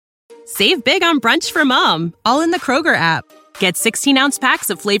Save big on brunch for mom, all in the Kroger app. Get 16-ounce packs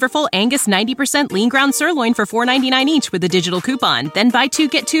of flavorful Angus 90% lean ground sirloin for $4.99 each with a digital coupon. Then buy 2,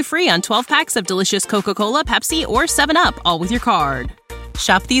 get 2 free on 12 packs of delicious Coca-Cola, Pepsi, or 7-Up, all with your card.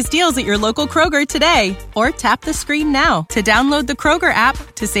 Shop these deals at your local Kroger today, or tap the screen now to download the Kroger app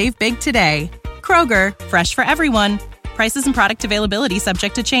to save big today. Kroger, fresh for everyone. Prices and product availability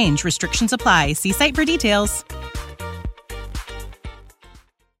subject to change. Restrictions apply. See site for details.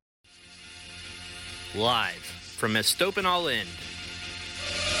 Live from Estopan All In.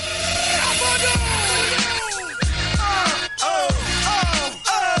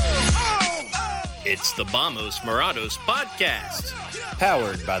 It's the Vamos Morados podcast,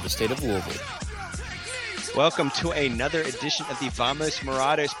 powered by the state of Louisville. Welcome to another edition of the Vamos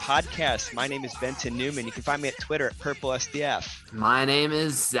Morados podcast. My name is Benton Newman. You can find me at Twitter at PurpleSDF. My name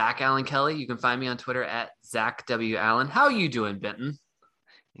is Zach Allen Kelly. You can find me on Twitter at Zach W. Allen. How are you doing, Benton?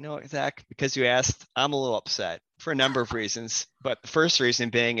 You know what, Zach, because you asked, I'm a little upset for a number of reasons. But the first reason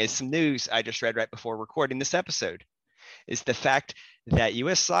being is some news I just read right before recording this episode, is the fact that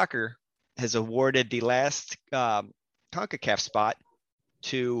U.S. Soccer has awarded the last CONCACAF spot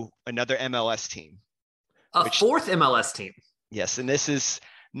to another MLS team. Fourth MLS team. Yes, and this is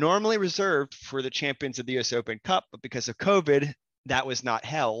normally reserved for the champions of the U.S. Open Cup, but because of COVID, that was not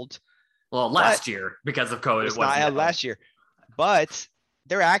held. Well, last year, because of COVID, it was not held last year. But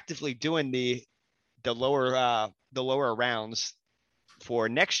they're actively doing the lower rounds for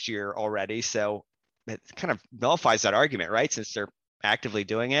next year already, so it kind of nullifies that argument, right? Since they're actively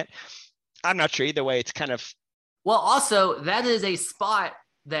doing it, I'm not sure either way. It's kind of also that is a spot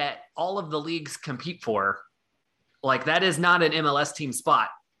that all of the leagues compete for. Like, that is not an MLS team spot.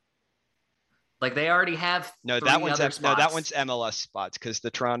 Like, they already have that one's MLS spots, because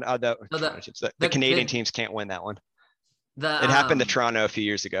the Canadian teams can't win that one. It happened to Toronto a few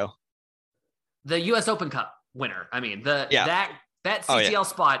years ago. The U.S. Open Cup winner. I mean, that CCL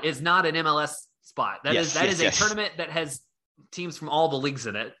spot is not an MLS spot. That is a tournament that has teams from all the leagues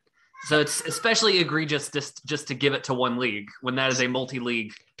in it. So it's especially egregious just to give it to one league when that is a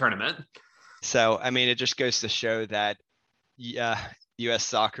multi-league tournament. So, I mean, it just goes to show that U.S.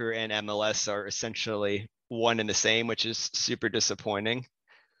 Soccer and MLS are essentially one and the same, which is super disappointing.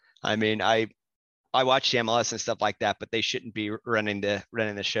 I mean, I watch the MLS and stuff like that, but they shouldn't be running the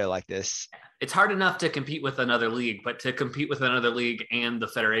show like this. It's hard enough to compete with another league, but to compete with another league and the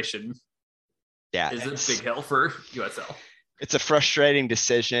federation is a big hill for USL. It's a frustrating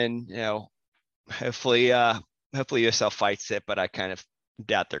decision. You know, hopefully USL fights it, but I kind of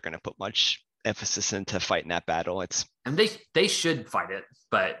doubt they're going to put much emphasis into fighting that battle. And they should fight it,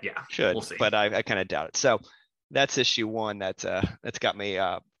 but we'll see. But I kind of doubt it. So that's issue one that's got me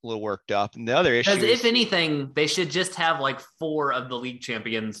a little worked up. And the other issue, because if anything, they should just have like 4 of the league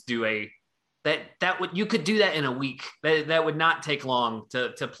champions do you could do that in a week. That would not take long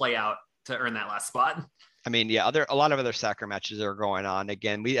to play out to earn that last spot. I mean, a lot of other soccer matches are going on.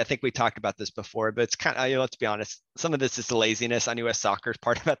 Again, I think we talked about this before, but it's kind of, let's be honest, some of this is the laziness on U.S. Soccer's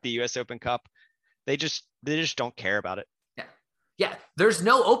part about the U.S. Open Cup. They just don't care about it. Yeah. There's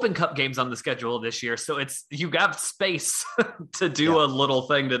no Open Cup games on the schedule this year, so you got space to do a little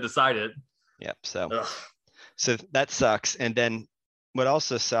thing to decide it. Yep. So that sucks. And then what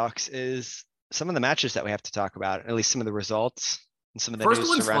also sucks is some of the matches that we have to talk about, at least some of the results and some of the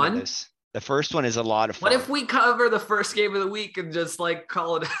news surrounding this. The first one is a lot of fun. What if we cover the first game of the week and just like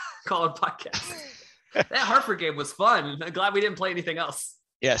call it podcast? That Hartford game was fun. I'm glad we didn't play anything else.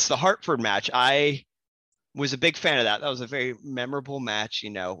 Yes, the Hartford match. I was a big fan of that. That was a very memorable match. You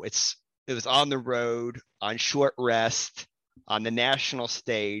know, it was on the road, on short rest, on the national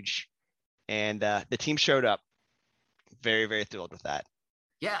stage, and the team showed up. Very, very thrilled with that.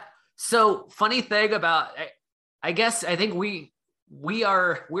 Yeah. So funny thing about, I think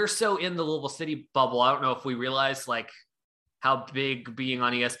we're so in the Louisville City bubble. I don't know if we realize like how big being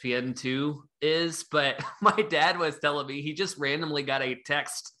on ESPN2 is, but my dad was telling me he just randomly got a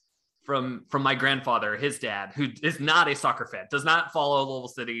text from my grandfather, his dad, who is not a soccer fan, does not follow Louisville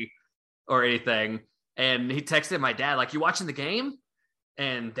City or anything. And he texted my dad, like, "You watching the game?"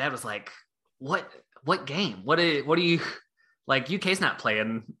 And dad was like, what game? What are you like? UK's not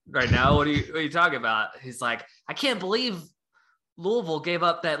playing right now. What are you talking about? He's like, "I can't believe Louisville gave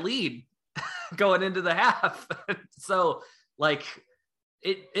up that lead going into the half." So like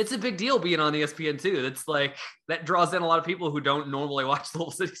it's a big deal being on ESPN2. It's like that draws in a lot of people who don't normally watch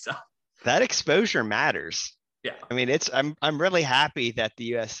Louisville City stuff. That exposure matters. Yeah. I mean, I'm really happy that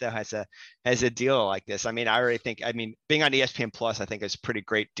the USL has a deal like this. I mean, being on ESPN Plus, I think is a pretty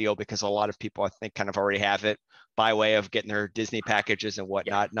great deal because a lot of people I think kind of already have it by way of getting their Disney packages and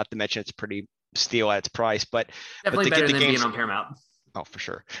whatnot. Yeah. Not to mention it's a pretty steal at its price, but definitely better than being on Paramount. Oh, for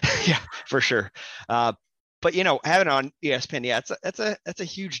sure. Yeah, for sure. But having it on ESPN, yeah, that's a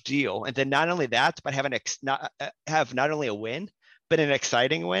huge deal. And then not only that, but having not only a win, but an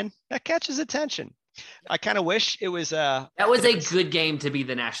exciting win that catches attention. I kind of wish it was that was a good game to be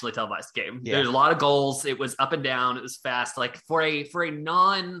the nationally televised game. Yeah. There's a lot of goals. It was up and down. It was fast. Like for a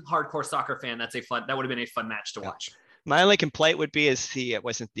non-hardcore soccer fan, that would have been a fun match to watch. My only complaint would be it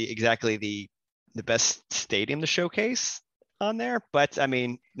wasn't exactly the best stadium to showcase on there, but I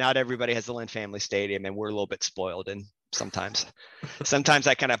mean, not everybody has the Lynn Family Stadium, and we're a little bit spoiled. And sometimes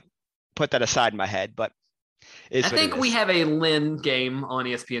I kind of put that aside in my head, but I think we have a Lynn game on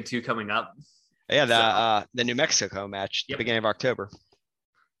ESPN2 coming up. Yeah, the New Mexico match, the beginning of October.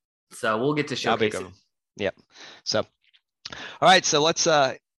 So we'll get to showcase it. Yep. So, all right. So let's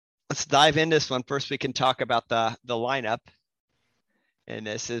dive into this one. First, we can talk about the lineup, and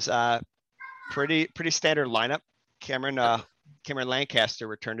this is pretty standard lineup. Cameron Lancaster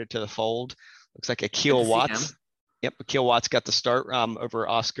returned it to the fold. Looks like Akil Watts. Yep, Akil Watts got the start over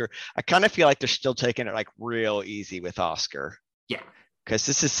Oscar. I kind of feel like they're still taking it like real easy with Oscar. Yeah.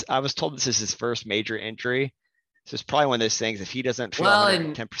 Because I was told this is his first major injury. So it's probably one of those things. If he doesn't feel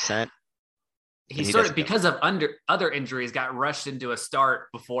 110%, he started because of other injuries, got rushed into a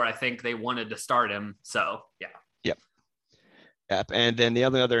start before I think they wanted to start him. So yeah. Yep. And then the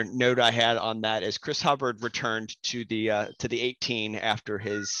other note I had on that is Chris Hubbard returned to the 18 after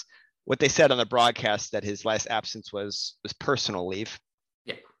what they said on the broadcast that his last absence was personal leave.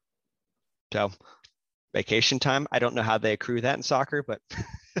 Yeah. So vacation time. I don't know how they accrue that in soccer, but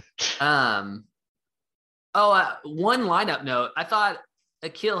one lineup note. I thought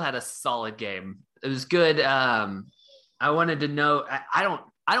Akil had a solid game. It was good. I wanted to know. I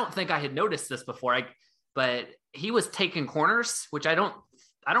don't think I had noticed this before. But he was taking corners, which I don't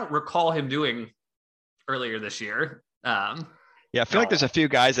recall him doing earlier this year. Yeah, I feel like there's a few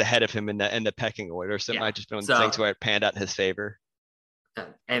guys ahead of him in the pecking order, so it might just be one of the things where it panned out in his favor.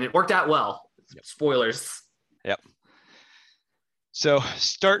 And it worked out well. Yep. Spoilers. Yep. So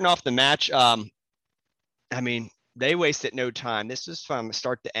starting off the match, I mean, they wasted no time. This was from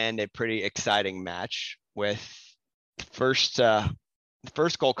start to end a pretty exciting match with the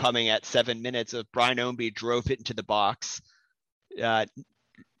first goal coming at 7 minutes of Brian Ownby drove it into the box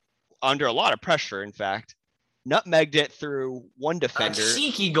under a lot of pressure, in fact. Nutmegged it through one defender. A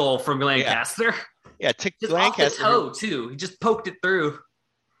cheeky goal from Lancaster. Yeah, took just Lancaster off the toe, too. He just poked it through.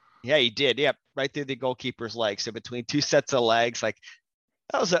 Yeah, he did. Yep, right through the goalkeeper's leg. So between two sets of legs, like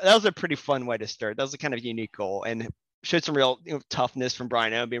that was a pretty fun way to start. That was a kind of unique goal and showed some real toughness from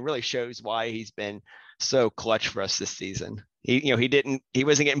Brian Ownby. It really shows why he's been so clutch for us this season. He wasn't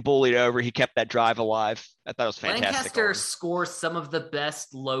getting bullied over. He kept that drive alive. I thought it was fantastic. Lancaster scores some of the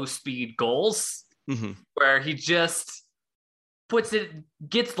best low speed goals where he just puts it,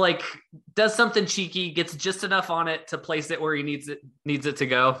 does something cheeky, gets just enough on it to place it where he needs it to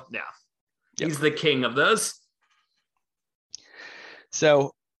go. Yeah. Yep. He's the king of those.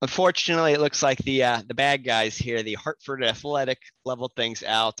 So unfortunately, it looks like the bad guys here, the Hartford Athletic, leveled things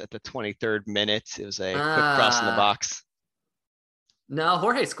out at the 23rd minute. It was a quick cross in the box. No,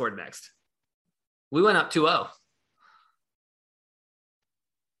 Jorge scored next. We went up 2-0.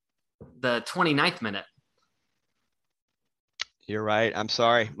 The 29th minute. You're right. I'm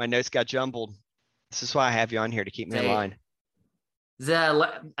sorry. My notes got jumbled. This is why I have you on here, to keep me in line.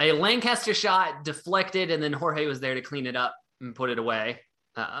 A Lancaster shot deflected, and then Jorge was there to clean it up and put it away.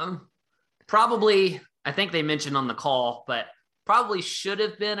 Probably, I think they mentioned on the call, but probably should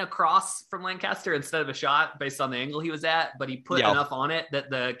have been a cross from Lancaster instead of a shot based on the angle he was at, but he put enough on it that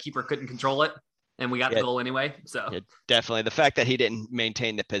the keeper couldn't control it, and we got the goal anyway. So definitely the fact that he didn't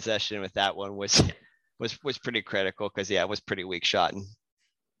maintain the possession with that one was pretty critical, because it was pretty weak shot and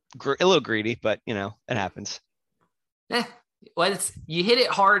a little greedy, but it happens. Well, you hit it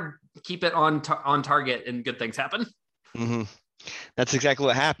hard, keep it on target, and good things happen. Mm-hmm. That's exactly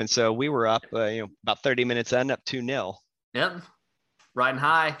what happened. So we were up, about 30 minutes in, up 2-0. Yep. Riding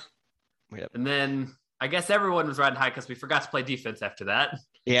high. Yep. And then I guess everyone was riding high because we forgot to play defense after that.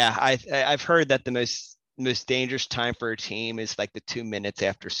 Yeah. I've heard that the most dangerous time for a team is like the 2 minutes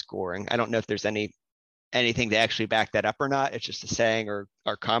after scoring. I don't know if there's anything to actually back that up or not. It's just a saying or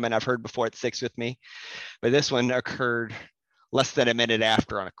comment I've heard before. It sticks with me. But this one occurred less than a minute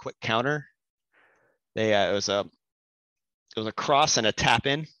after on a quick counter. It was a cross and a tap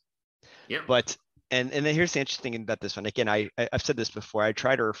in. Yep. But And then here's the interesting thing about this one. Again, I've said this before. I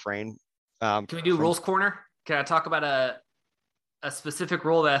try to refrain. Can we do rules corner? Can I talk about a specific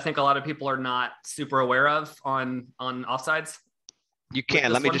rule that I think a lot of people are not super aware of on offsides? You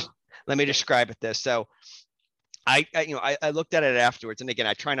can. Let me describe it this. So I looked at it afterwards, and again,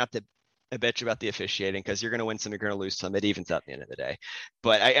 I try not to bitch about the officiating because you're going to win some, you're going to lose some. It evens out at the end of the day.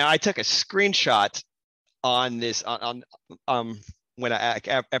 But I took a screenshot on this when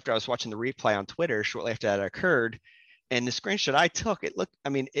after I was watching the replay on Twitter shortly after that occurred, and the screenshot I took, it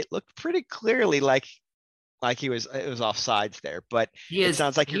looked pretty clearly like it was offsides there. But it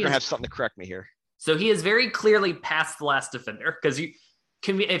sounds like you're going to have something to correct me here. So he is very clearly past the last defender because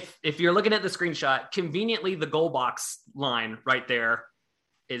if you're looking at the screenshot, conveniently the goal box line right there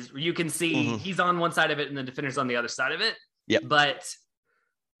is, you can see he's on one side of it and the defender's on the other side of it. Yeah. But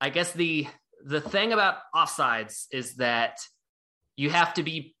I guess the thing about offsides is that you have to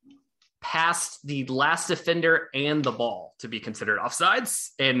be past the last defender and the ball to be considered offsides.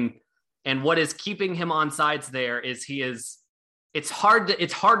 And what is keeping him on sides there is it's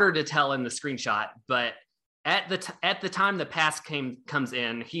harder to tell in the screenshot, but at the time the pass comes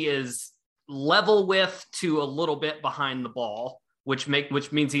in, he is level with to a little bit behind the ball, which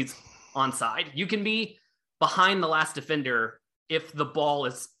means he's onside. You can be behind the last defender if the ball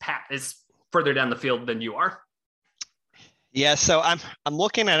is further down the field than you are. Yeah, so I'm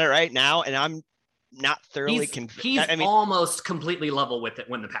looking at it right now, and I'm not thoroughly convinced. He's almost completely level with it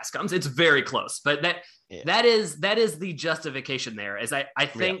when the pass comes. It's very close, but that is the justification there. Is I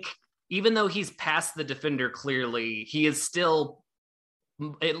think even though he's past the defender clearly, he is still.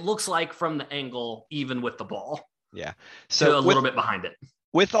 It looks like from the angle, even with the ball. Yeah, so a little bit behind it.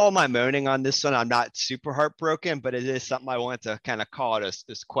 With all my moaning on this one, I'm not super heartbroken, but it is something I want to kind of call it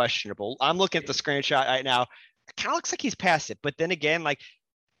as questionable. I'm looking at the screenshot right now. It kind of looks like he's past it, but then again, like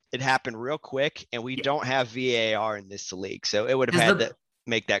it happened real quick, and we don't have VAR in this league, so it would have had to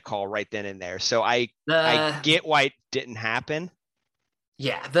make that call right then and there. So I get why it didn't happen.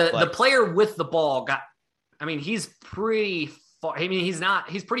 Yeah, the player with the ball he's pretty far. I mean,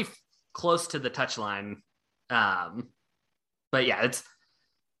 he's pretty close to the touchline. But yeah, it's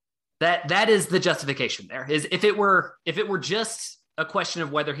that is the justification there. Is if it were just a question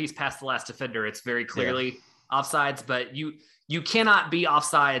of whether he's past the last defender, it's very clearly offsides, but you cannot be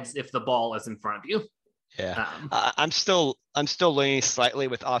offsides if the ball is in front of you. Yeah. I'm still leaning slightly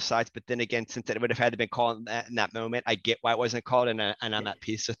with offsides, but then again, since it would have had to be called in that moment, I get why it wasn't called, and I'm at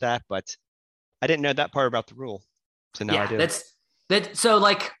peace with that, but I didn't know that part about the rule. So now I do. So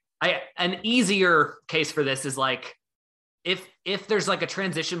like an easier case for this is like, if there's like a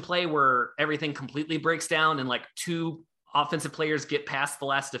transition play where everything completely breaks down and like two offensive players get past the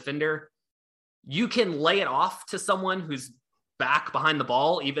last defender, you can lay it off to someone who's back behind the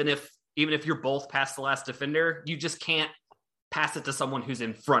ball, even if you're both past the last defender. You just can't pass it to someone who's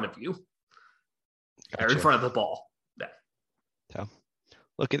in front of you. Gotcha. Or in front of the ball. Yeah. So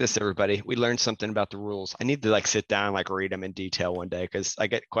look at this, everybody. We learned something about the rules. I need to sit down and read them in detail one day, because I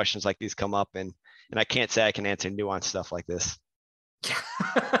get questions like these come up, and I can't say I can answer nuanced stuff like this.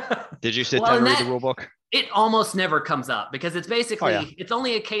 Did you sit down and read the rule book? It almost never comes up, because it's basically it's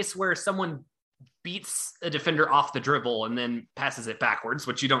only a case where someone beats a defender off the dribble and then passes it backwards,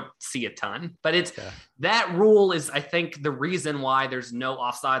 which you don't see a ton. But that rule is, I think, the reason why there's no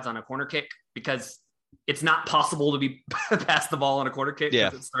offsides on a corner kick, because it's not possible to be pass the ball on a corner kick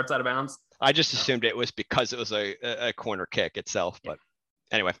because it starts out of bounds. I just assumed it was because it was a corner kick itself. But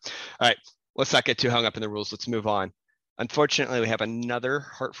anyway, all right, let's not get too hung up in the rules. Let's move on. Unfortunately, we have another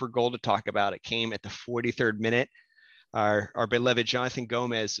Hartford goal to talk about. It came at the 43rd minute. Our beloved Jonathan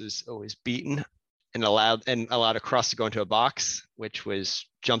Gomez was always beaten and allowed a cross to go into a box, which was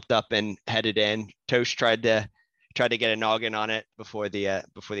jumped up and headed in. Tosh tried to get a noggin on it before the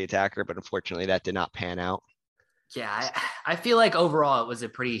attacker, but unfortunately that did not pan out. Yeah, I feel like overall it was a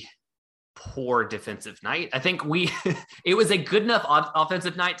pretty poor defensive night. I think it was a good enough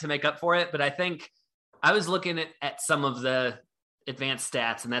offensive night to make up for it, but I think I was looking at some of the advanced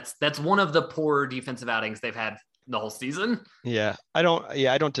stats, and that's one of the poor defensive outings they've had the whole season. I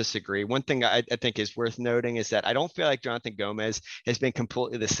don't disagree. One thing I think is worth noting is that I don't feel like Jonathan Gomez has been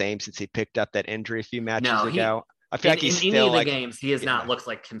completely the same since he picked up that injury a few matches ago. I feel like he's still any of the games he has not looked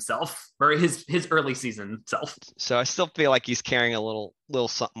like himself, or his early season self. So I still feel like he's carrying a little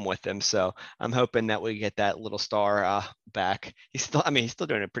something with him. So I'm hoping that we get that little star back. He's still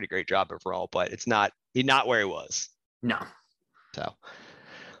doing a pretty great job overall, but he's not where he was. No. So,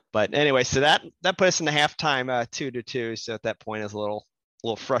 but anyway, so that put us in the halftime 2-2. So at that point, it's a little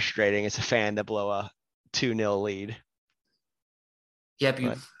frustrating as a fan to blow a 2-0 lead.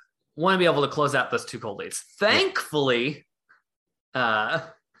 Yep. want to be able to close out those 2 cold leads. Thankfully,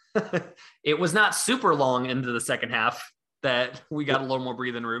 it was not super long into the second half that we got a little more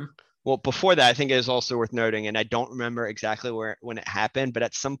breathing room. Well, before that, I think it is also worth noting, and I don't remember exactly when it happened, but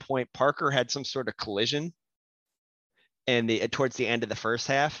at some point Parker had some sort of collision towards the end of the first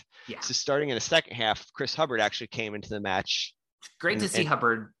half. Yeah. So starting in the second half, Chris Hubbard actually came into the match. Great to see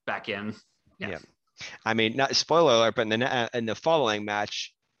Hubbard back in. Yeah. I mean, not spoiler alert, but in the following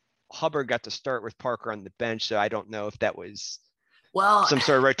match, Hubbard got to start with Parker on the bench. So I don't know if that was some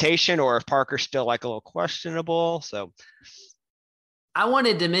sort of rotation or if Parker's still like a little questionable. So I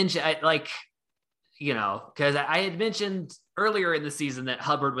wanted to mention, because I had mentioned earlier in the season that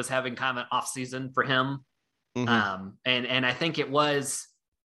Hubbard was having kind of an off season for him. Mm-hmm. And I think it was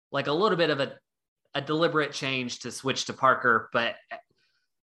like a little bit of a deliberate change to switch to Parker, but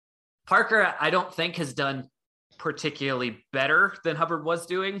Parker, I don't think has done particularly better than Hubbard was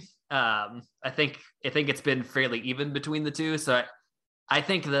doing. I think it's been fairly even between the two. So I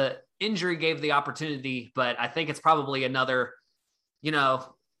think the injury gave the opportunity, but I think it's probably another,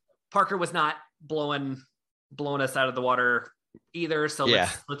 Parker was not blowing us out of the water either. So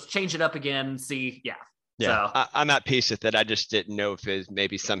let's change it up again. See. Yeah. Yeah. So, I'm at peace with it. I just didn't know if it's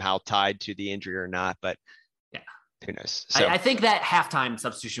maybe somehow tied to the injury or not, but who knows? So, I think that halftime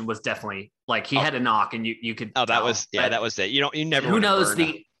substitution was definitely like he had a knock and you could. Oh, that was it. You never. Who knows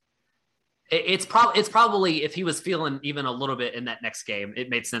It's probably if he was feeling even a little bit in that next game, it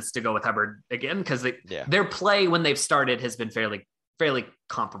made sense to go with Hubbard again because their play when they've started has been fairly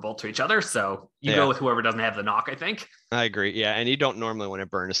comparable to each other. So you go with whoever doesn't have the knock, I think. I agree. Yeah. And you don't normally want to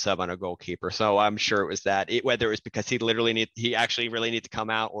burn a sub on a goalkeeper. So I'm sure it was that whether it was because he actually really needed to come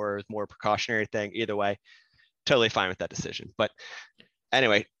out or it was more precautionary thing. Either way, totally fine with that decision. But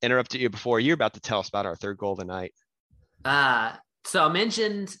anyway, interrupted you before. You're about to tell us about our third goal of the night. So I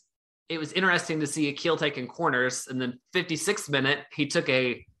mentioned it was interesting to see Akil taking corners, and then 56th minute, he took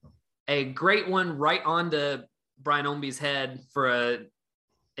a great one right onto Brian Ownby's head for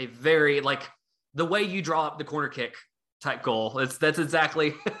a very the way you draw up the corner kick type goal. That's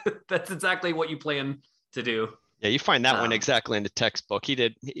exactly what you plan to do. Yeah, you find that one exactly in the textbook.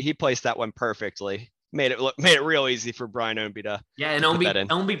 He placed that one perfectly. Made it real easy for Brian Ownby to. Yeah, and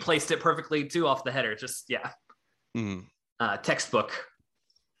Ownby placed it perfectly too off the header. Just textbook.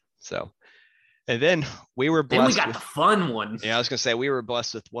 So, and then we were blessed. Then we got the fun one. Yeah, I was gonna say we were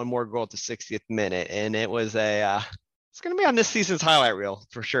blessed with one more goal at the 60th minute, and it was it's gonna be on this season's highlight reel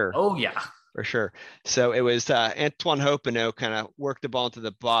for sure. Oh yeah, for sure. So it was Antoine Hopino kind of worked the ball into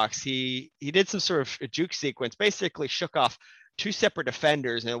the box. He did some sort of a juke sequence, basically shook off 2 separate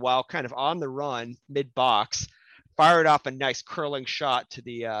defenders, and while kind of on the run mid box, fired off a nice curling shot to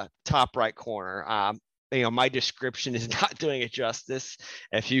the top right corner. My description is not doing it justice.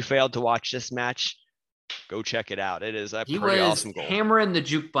 If you failed to watch this match, go check it out. It is a pretty awesome goal. Hammering the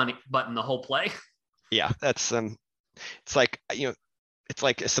juke button the whole play. Yeah, that's it's like it's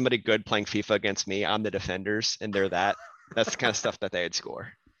like somebody good playing FIFA against me. I'm the defenders, and they're that. That's the kind of stuff that they'd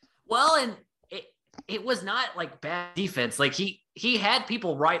score. Well, and it was not like bad defense. Like he had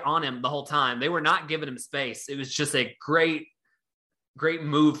people right on him the whole time. They were not giving him space. It was just a great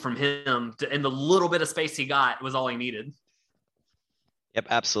move from him and the little bit of space he got was all he needed. Yep,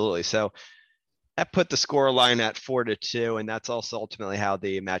 absolutely. So that put the score line at 4-2, and that's also ultimately how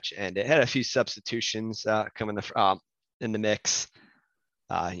the match ended. It had a few substitutions coming in the mix.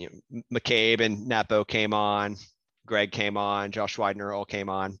 McCabe and Napo came on, Greg came on, Josh Widener all came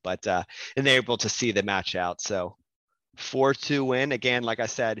on, but and they were able to see the match out. So 4-2 win again. Like I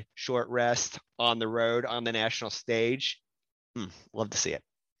said, short rest on the road on the national stage. Love to see it.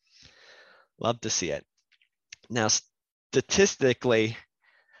 Love to see it. Now, statistically,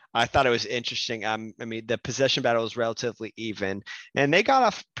 I thought it was interesting. I mean, the possession battle was relatively even, and they got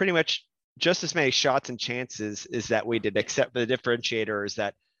off pretty much just as many shots and chances as that we did, except for the differentiator is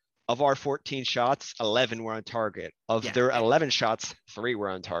that of our 14 shots, 11 were on target. Of their 11 shots, 3 were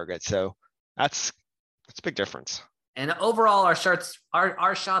on target. So that's a big difference. And overall, our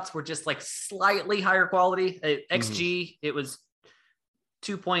shots were just like slightly higher quality. XG, it was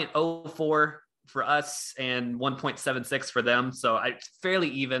 2.04 for us and 1.76 for them. So fairly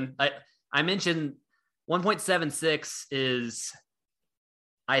even. I mentioned 1.76 is,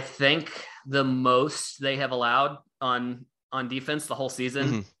 I think, the most they have allowed on defense the whole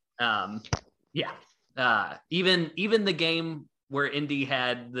season. Even the game where Indy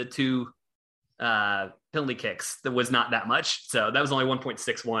had the 2 penalty kicks, that was not that much. So that was only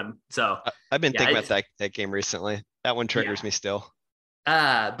 1.61. So I've been thinking about that game recently. That one triggers me still.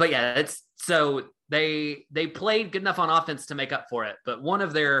 But yeah, it's so they played good enough on offense to make up for it. But one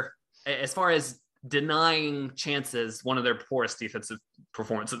of their as far as denying chances, one of their poorest defensive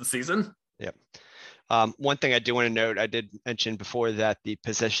performances of the season. Yep. One thing I do want to note, I did mention before that the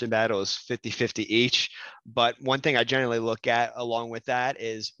possession battle is 50-50 each, but one thing I generally look at along with that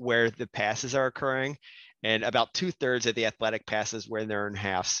is where the passes are occurring, and about 2/3 of the Athletic passes were in their own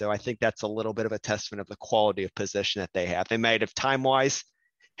half. So I think that's a little bit of a testament of the quality of possession that they have. They might have time-wise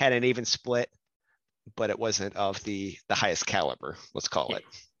had an even split, but it wasn't of the highest caliber, let's call it.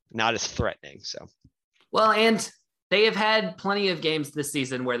 Not as threatening. So, well, and they have had plenty of games this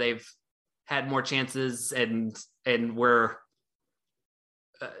season where they've had more chances and were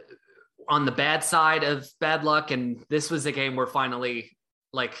on the bad side of bad luck. And this was a game where finally,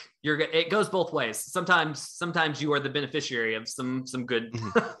 like, it goes both ways. Sometimes you are the beneficiary of some good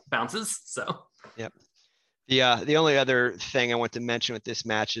bounces. So, yep. The only other thing I want to mention with this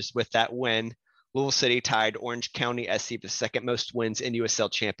match is with that win, Louisville City tied Orange County SC for the second most wins in USL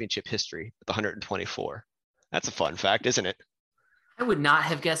championship history with 124. That's a fun fact, isn't it? I would not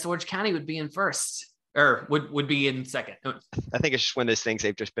have guessed Orange County would be in first or would be in second. I think it's just one of those things.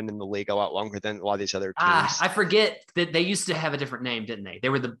 They've just been in the league a lot longer than a lot of these other teams. I forget that they used to have a different name, didn't they? They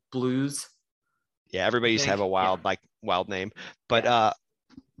were the Blues. Yeah, everybody used to have a wild name, but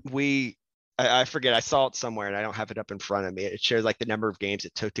I forget. I saw it somewhere and I don't have it up in front of me. It shows like the number of games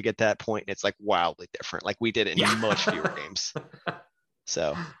it took to get to that point, and it's like wildly different. Like we did it in much fewer games.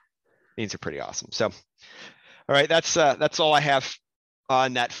 So these are pretty awesome. So, all right, that's all I have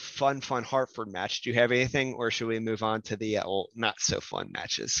on that fun Hartford match. Do you have anything, or should we move on to the not so fun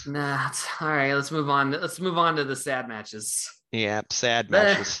matches? Nah, all right. Let's move on. Let's move on to the sad matches. Yeah, sad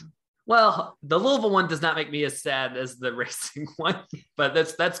matches. Well, the Louisville one does not make me as sad as the Racing one, but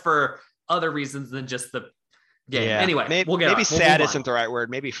that's for other reasons than just the game. Yeah. Anyway, maybe sad isn't the right word.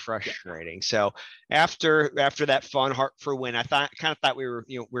 Maybe frustrating. Yeah. So after that fun Hartford win, I thought we were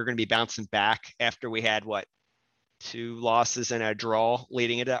going to be bouncing back after we had 2 losses and a draw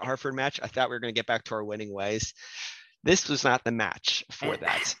leading into that Hartford match. I thought we were going to get back to our winning ways. This was not the match for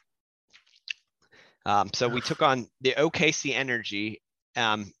that. So we took on the OKC Energy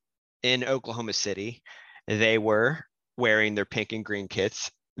in Oklahoma City. They were wearing their pink and green kits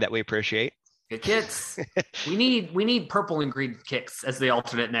that we appreciate. Good kits. we need purple and green kits as the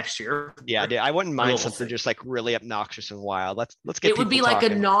alternate next year. Yeah, dude, I wouldn't mind something just like really obnoxious and wild. Let's get. It would be talking.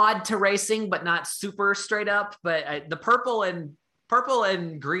 Like a nod to racing, but not super straight up. But the purple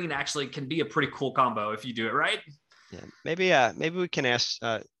and green actually can be a pretty cool combo if you do it right. Yeah, maybe we can ask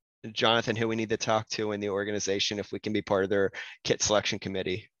Jonathan who we need to talk to in the organization if we can be part of their kit selection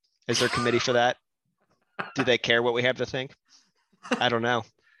committee. Is there a committee for that? Do they care what we have to think? I don't know.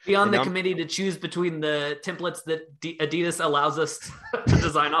 Be on the committee to choose between the templates that Adidas allows us to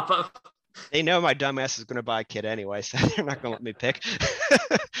design off of. They know my dumbass is going to buy a kit anyway, so they're not going to let me pick.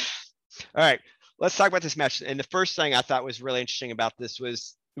 All right, let's talk about this match. And the first thing I thought was really interesting about this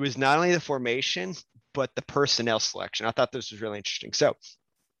was not only the formation, but the personnel selection. I thought this was really interesting. So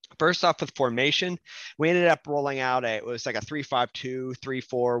first off with formation, we ended up rolling out it was like a 3-5-2,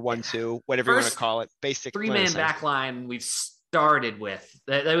 3-4-1-2, whatever you want to call it. Basic 3-man back line we've started with.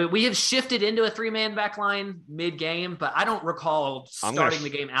 We have shifted into a 3-man back line mid-game, but I don't recall starting the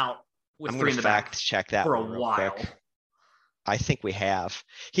game out with 3 in the back check that for a while. Quick. I think we have.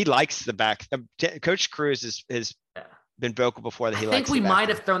 He likes the back. Coach Cruz has been vocal before that he likes. I think we might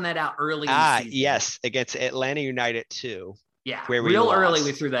have thrown that out early. Yes, against Atlanta United too. Yeah, early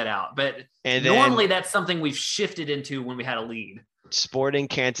we threw that out, but normally that's something we've shifted into when we had a lead. Sporting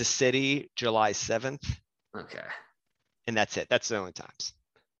Kansas City, July 7th. Okay. And that's it. That's the only times.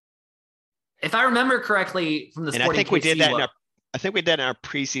 If I remember correctly from the Sporting, I think we did that. I think we did in our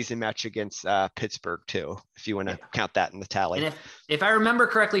preseason match against Pittsburgh too. If you want to count that in the tally. And if I remember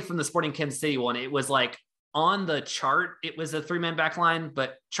correctly from the Sporting Kansas City one, it was like on the chart. It was a 3-man back line,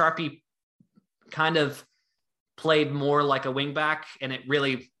 but Charpie kind of played more like a wing back, and it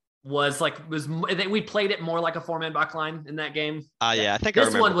really was we played it more like a 4-man back line in that game. I think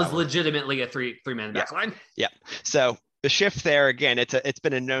this one was legitimately a 3-man back line. Yeah. So the shift there again, it's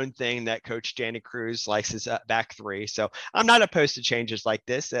been a known thing that Coach Danny Cruz likes his back 3. So I'm not opposed to changes like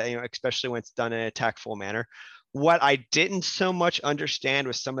this, especially when it's done in a tactful manner. What I didn't so much understand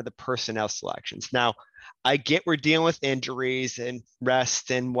was some of the personnel selections. Now, I get we're dealing with injuries and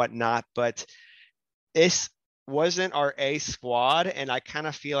rest and whatnot, but this wasn't our A squad, and I kind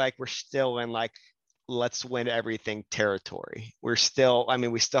of feel like we're still in let's win everything territory. We still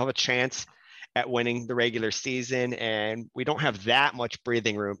have a chance at winning the regular season, and we don't have that much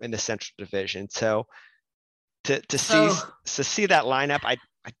breathing room in the Central Division. So to see that lineup,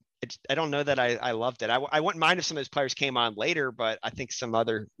 I don't know that I loved it. I wouldn't mind if some of those players came on later, but I think some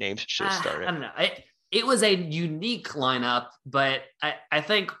other names should have started. I don't know. It was a unique lineup, but I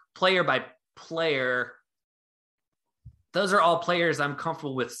think player by player, those are all players I'm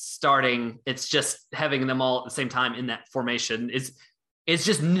comfortable with starting. It's just having them all at the same time in that formation is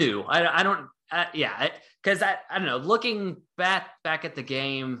just new. I don't, because I don't know. Looking back at the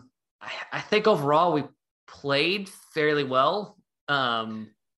game, I think overall we played fairly well.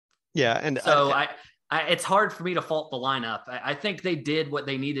 Yeah, and so it's hard for me to fault the lineup. I think they did what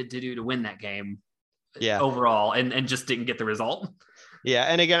they needed to do to win that game. Yeah, overall, and just didn't get the result. Yeah,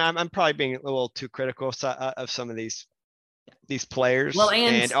 and again, I'm probably being a little too critical of some of these players. Well,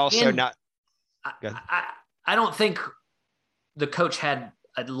 and also not. I don't think the coach had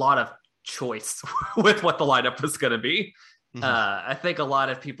a lot of choice with what the lineup was going to be. Mm-hmm. I think a lot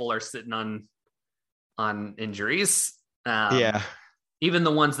of people are sitting on injuries. Even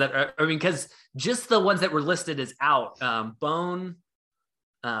the ones that are, because just the ones that were listed as out. Bone.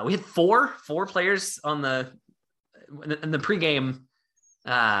 We had four players in the pregame.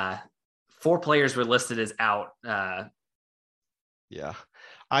 4 players were listed as out. Yeah,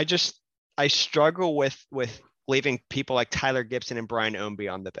 I struggle with leaving people like Tyler Gibson and Brian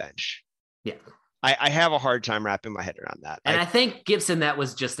Ownby on the bench. Yeah, I have a hard time wrapping my head around that. And I think Gibson, that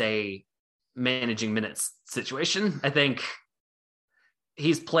was just a managing minutes situation. I think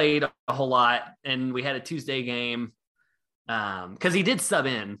he's played a whole lot, and we had a Tuesday game. Because he did sub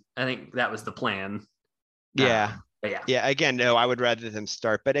in. I think that was the plan. Yeah. Again, no, I would rather them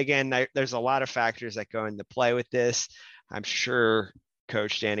start. But again, there's a lot of factors that go into play with this. I'm sure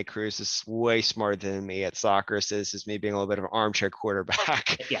Coach Danny Cruz is way smarter than me at soccer. So this is me being a little bit of an armchair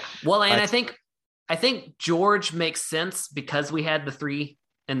quarterback. Yeah. Well, and I think George makes sense because we had the 3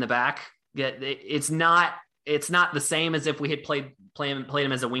 in the back. It's not the same as if we had played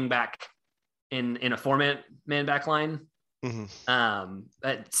him as a wing back in a 4-man back line.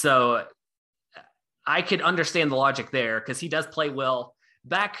 Mm-hmm. So I could understand the logic there because he does play well.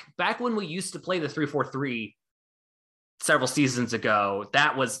 Back when we used to play the 3-4-3 several seasons ago,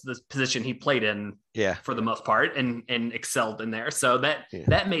 that was the position he played in for the most part and excelled in there. So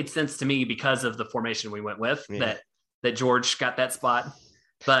that made sense to me because of the formation we went with, that George got that spot.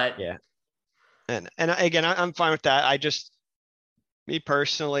 But and again, I'm fine with that. Me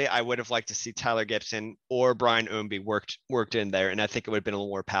personally, I would have liked to see Tyler Gibson or Brian Ownby worked in there, and I think it would have been a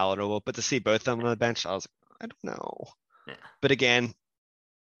little more palatable. But to see both of them on the bench, I was like, I don't know. Yeah. But again,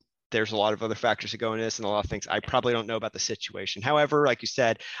 there's a lot of other factors that go into this, and a lot of things I probably don't know about the situation. However, like you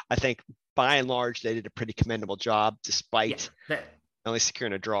said, I think by and large they did a pretty commendable job, despite only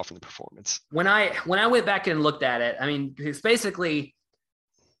securing a draw from the performance. When I went back and looked at it, I mean, it's basically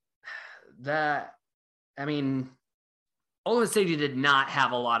Oklahoma City did not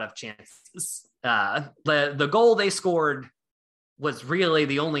have a lot of chances. The goal they scored was really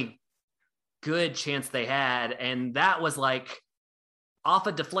the only good chance they had, and that was like off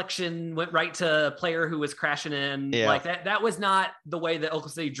a deflection, went right to a player who was crashing in. Like that was not the way that Oklahoma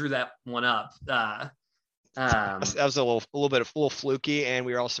City drew that one up. That was a little fluky, and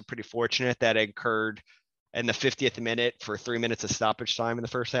we were also pretty fortunate that it occurred in the 50th minute for 3 minutes of stoppage time in the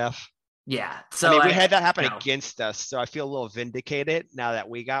first half. Yeah. So we had that happen against us. So I feel a little vindicated now that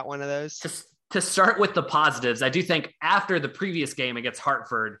we got one of those. To start with the positives, I do think after the previous game against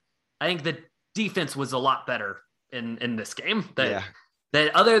Hartford, I think the defense was a lot better in this game. That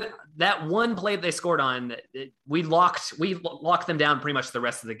one play that they scored on, we locked them down pretty much the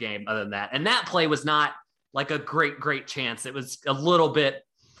rest of the game other than that. And that play was not like a great chance. It was a little bit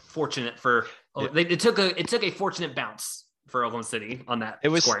fortunate it took a fortunate bounce for Oklahoma City on that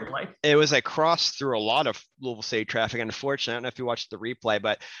scoring play. It was a cross through a lot of Louisville City traffic. And unfortunately, I don't know if you watched the replay,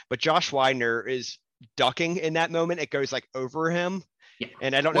 but Josh Widener is ducking in that moment. It goes like over him. Yeah.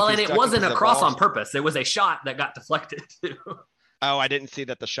 And I don't know. Well, and it wasn't a cross on purpose. It was a shot that got deflected too. Oh, I didn't see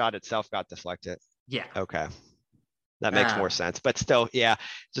that the shot itself got deflected. Yeah. Okay. That makes more sense. But still,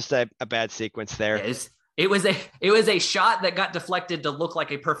 just a bad sequence there. Yeah, it was a shot that got deflected to look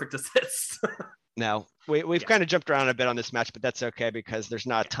like a perfect assist. No, we've kind of jumped around a bit on this match, but that's okay because there's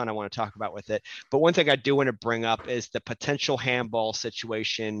not a ton I want to talk about with it. But one thing I do want to bring up is the potential handball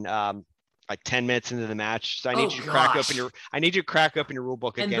situation. Like 10 minutes into the match, so I need you to crack open your rule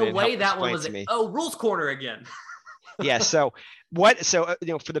book again. And the way that one was, rules corner again. Yeah. So for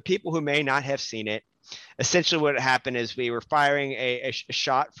the people who may not have seen it, essentially what happened is we were firing a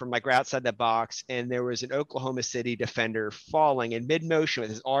shot from like right outside the box, and there was an Oklahoma City defender falling in mid motion with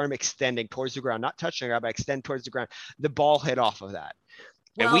his arm extending towards the ground, not touching the ground, but extend towards the ground. The ball hit off of that.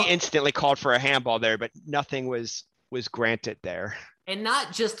 And we instantly called for a handball there, but nothing was granted there. And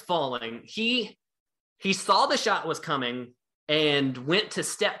not just falling. He saw the shot was coming and went to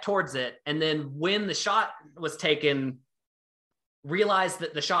step towards it. And then when the shot was taken, realized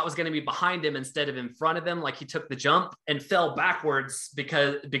that the shot was going to be behind him instead of in front of him. Like he took the jump and fell backwards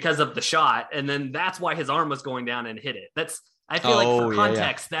because of the shot. And then that's why his arm was going down and hit it. I feel like for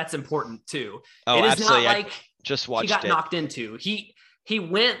context, that's important too. Oh, it is absolutely. not like I just watched he got knocked into. He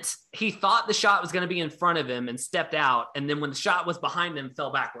thought the shot was going to be in front of him and stepped out. And then when the shot was behind him,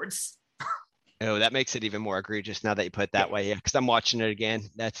 fell backwards. Oh, that makes it even more egregious now that you put it that way. Yeah, because I'm watching it again.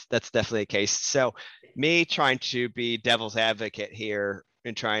 That's definitely a case. So me trying to be devil's advocate here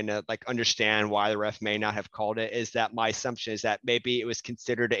and trying to like understand why the ref may not have called it is that my assumption is that maybe it was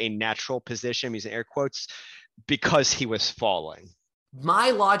considered a natural position, I'm using air quotes, because he was falling. My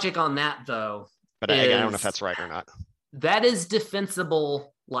logic on that, though, but I don't know if that's right or not. That is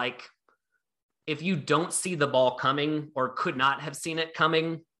defensible. Like if you don't see the ball coming or could not have seen it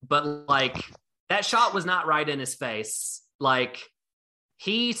coming, but like that shot was not right in his face. Like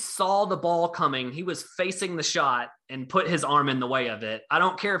he saw the ball coming. He was facing the shot and put his arm in the way of it. I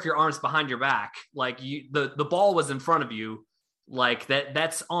don't care if your arm's behind your back. Like the ball was in front of you. Like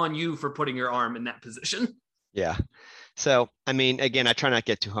that's on you for putting your arm in that position. Yeah. So, I mean, again, I try not to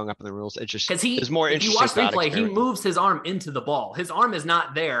get too hung up on the rules. It's just because there's more if you interesting. watch replay, he moves his arm into the ball. His arm is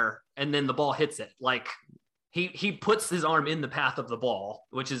not there, and then the ball hits it. Like he puts his arm in the path of the ball,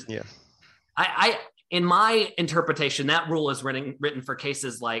 which is I in my interpretation, that rule is written for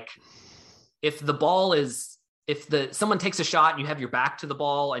cases like if someone takes a shot and you have your back to the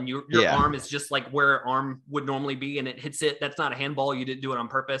ball and your arm is just like where arm would normally be and it hits it, that's not a handball. You didn't do it on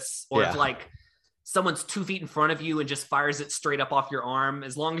purpose. Or if like someone's 2 feet in front of you and just fires it straight up off your arm,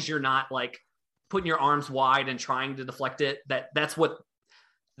 as long as you're not like putting your arms wide and trying to deflect it, that's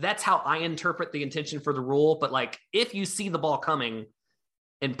how I interpret the intention for the rule. But like, if you see the ball coming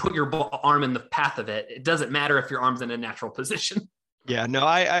and put your arm in the path of it, it doesn't matter if your arm's in a natural position. Yeah, no,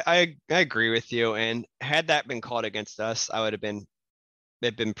 I agree with you. And had that been called against us, I would have been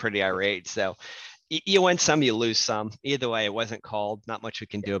pretty irate. So you win some, you lose some. Either way, it wasn't called. Not much we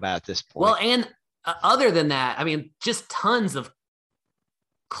can do about it at this point. Well, and other than that, I mean, just tons of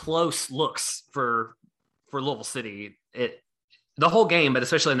close looks for Louisville City. The whole game, but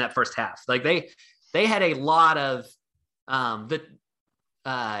especially in that first half, like they had a lot of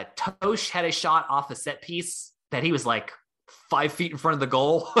Tosh had a shot off a set piece that he was like 5 feet in front of the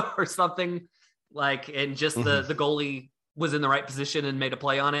goal or something, like, and just the goalie was in the right position and made a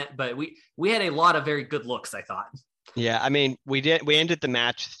play on it. But we had a lot of very good looks, I thought. Yeah, I mean, we ended the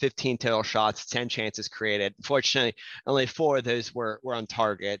match 15 total shots, 10 chances created. Unfortunately, only 4 of those were on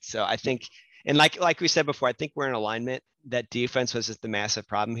target. So I think, and like we said before, I think we're in alignment. That defense was just the massive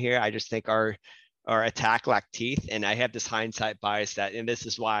problem here. I just think our attack lacked teeth, and I have this hindsight bias and this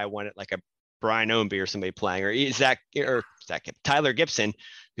is why I wanted like a Brian Ownby or somebody playing, or Tyler Gibson,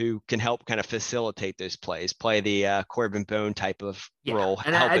 who can help kind of facilitate those plays, play the Corbin Bone type of role.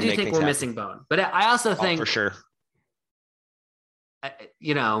 And I do think we're missing Bone, but I also think for sure.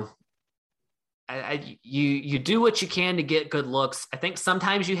 You do what you can to get good looks. I think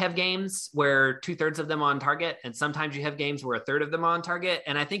sometimes you have games where 2/3 of them are on target, and sometimes you have games where 1/3 of them are on target.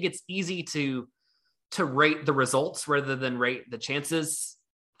 And I think it's easy to rate the results rather than rate the chances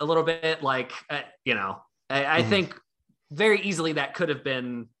a little bit. Like, I think very easily that could have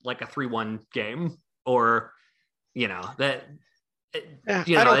been like a 3-1 game, or, it's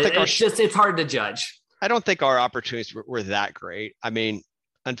hard to judge. I don't think our opportunities were that great. I mean,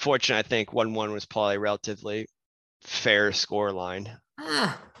 unfortunately, I think 1-1 was probably a relatively fair score line.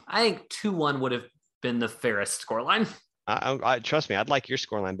 I think 2-1 would have been the fairest scoreline. I trust me, I'd like your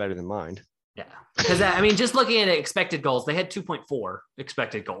scoreline better than mine. Yeah, because I mean, just looking at expected goals, they had 2.4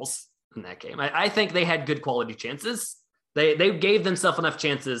 expected goals in that game. I think they had good quality chances. They gave themselves enough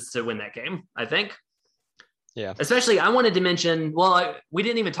chances to win that game, I think. Yeah. Especially, I wanted to mention, we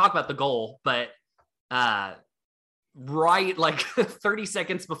didn't even talk about the goal, but right like 30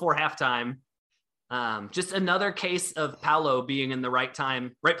 seconds before halftime, just another case of Paolo being in the right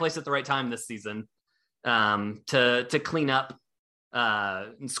place at the right time this season, to clean up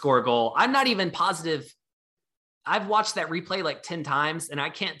and score a goal. I'm not even positive. I've watched that replay like 10 times and I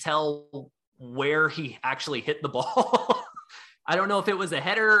can't tell where he actually hit the ball. I don't know if it was a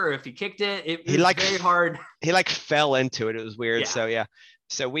header or if he kicked it. It was very hard. He fell into it. It was weird. Yeah.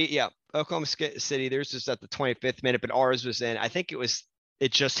 So Oklahoma City, theirs just at the 25th minute, but ours was in, I think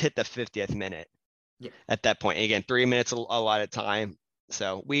it just hit the 50th minute at that point. Again, 3 minutes, a lot of time.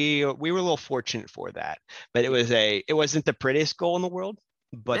 So we were a little fortunate for that, but it wasn't the prettiest goal in the world,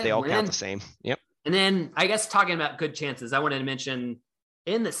 but they all count the same. Yep. And then I guess talking about good chances, I wanted to mention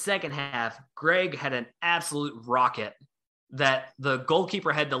in the second half, Greg had an absolute rocket that the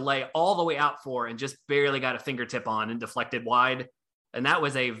goalkeeper had to lay all the way out for and just barely got a fingertip on and deflected wide. And that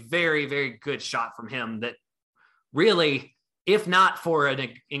was a very, very good shot from him that really, if not for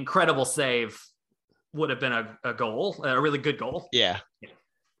an incredible save, would have been a goal, a really good goal. Yeah.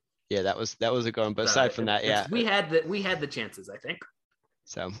 That was a goal. But aside from that, yeah, we had the chances, I think.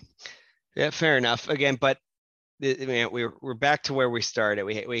 So, yeah, fair enough. Again, but we're back to where we started.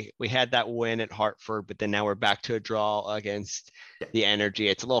 We had that win at Hartford, but then now we're back to a draw against the Energy.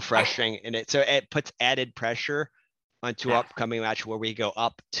 It's a little frustrating, and it puts added pressure onto upcoming match where we go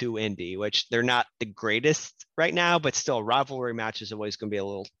up to Indy, which they're not the greatest right now, but still a rivalry match is always going to be a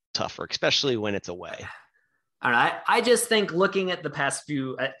little tougher, especially when it's away. All right. I just think looking at the past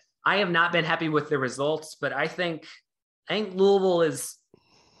few, I have not been happy with the results, but I think Louisville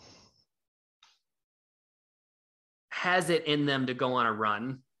has it in them to go on a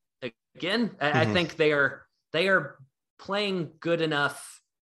run again. I think they are playing good enough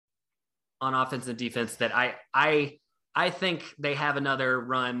on offense and defense that I think they have another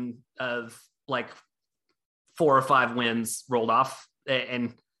run of like 4 or 5 wins rolled off.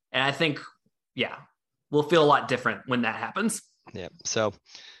 And I think, we'll feel a lot different when that happens. Yeah. So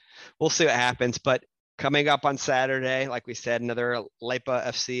we'll see what happens, but coming up on Saturday, like we said, another LIPA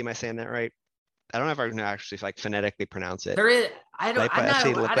FC. Am I saying that right? I don't know if I can actually phonetically pronounce it. There is. I don't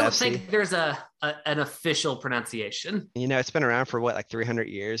FC. think there's an official pronunciation. It's been around for like 300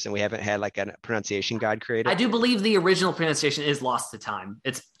 years, and we haven't had like a pronunciation guide created. I do believe the original pronunciation is lost to time.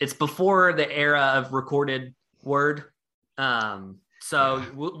 It's before the era of recorded word.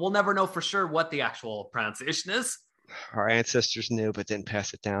 We'll never know for sure what the actual pronunciation is. Our ancestors knew, but didn't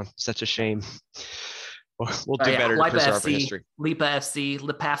pass it down. Such a shame. We'll do better to preserve our history. LIPA FC,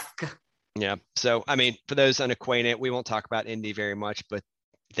 Lipavsk. Yeah. So, for those unacquainted, we won't talk about Indy very much, but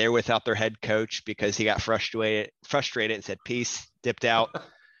they're without their head coach because he got frustrated and said, peace, dipped out.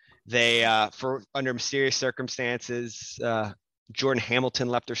 They, under mysterious circumstances, Jordan Hamilton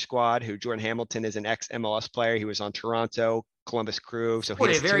left their squad, Jordan Hamilton is an ex-MLS player. He was on Toronto, Columbus Crew. So he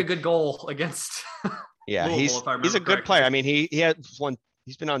had a very good goal against. Yeah, Louisville, he's a good player.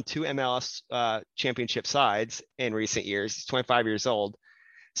 He's been on 2 MLS championship sides in recent years. He's 25 years old.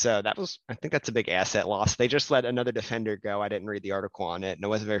 So I think that's a big asset loss. They just let another defender go. I didn't read the article on it, and I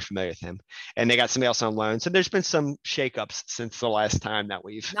wasn't very familiar with him. And they got somebody else on loan. So there's been some shakeups since the last time that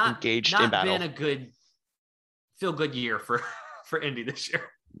we've engaged in battle. Not been a good feel-good year for Indy this year.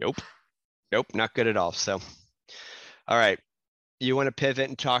 Nope, not good at all. So, all right, you want to pivot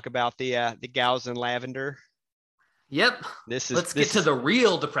and talk about the gals in lavender? Yep. Let's get to the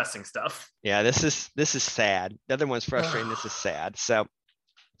real depressing stuff. Yeah, this is sad. The other one's frustrating. This is sad. So.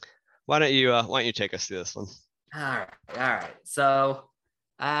 Why don't you take us through this one? All right. So,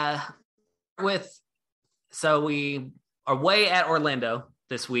 we are away at Orlando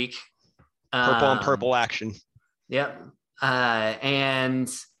this week. Purple on purple action. Yep. And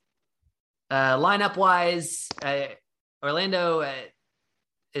lineup wise, Orlando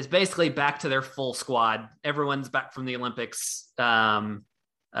is basically back to their full squad. Everyone's back from the Olympics. Marta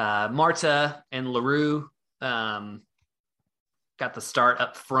and LaRue got the start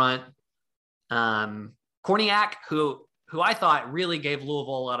up front. Korniak, who I thought really gave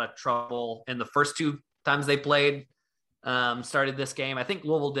Louisville a lot of trouble in the first 2 times they played, started this game. I think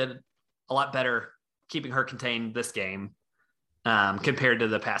Louisville did a lot better keeping her contained this game compared to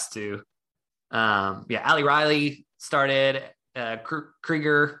the past 2. Ali Riley started,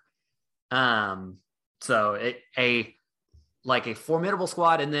 Krieger. So a formidable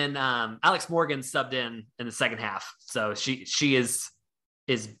squad. And then Alex Morgan subbed in the second half. So she is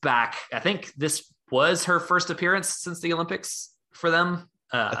back. I think this was her first appearance since the Olympics for them.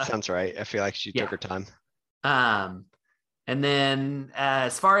 That sounds right. I feel like she took her time. And then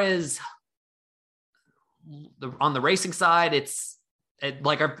as far as on the racing side, it's pretty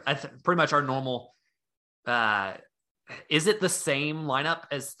much our normal. Is it the same lineup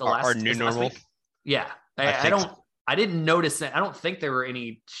as the last? Our new normal? Week? Yeah, I didn't notice it. I don't think there were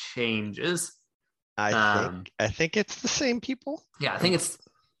any changes. I think it's the same people. Yeah, I think it's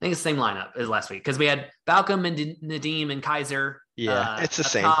the same lineup as last week because we had Balcom and Nadim and Kaiser. Yeah, it's the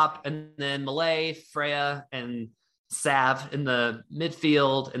same. Top, and then Malay, Freya, and Sav in the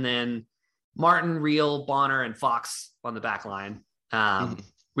midfield, and then Martin, Reel, Bonner, and Fox on the back line.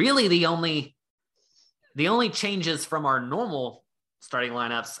 Really, the only changes from our normal starting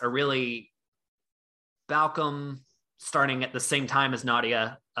lineups are really Balcom starting at the same time as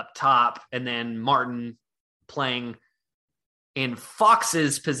Nadia up top, and then Martin playing in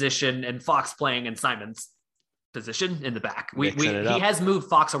Fox's position and Fox playing in Simon's position in the back. He has moved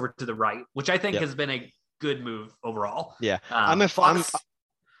Fox over to the right, which I think has been a good move overall. Yeah.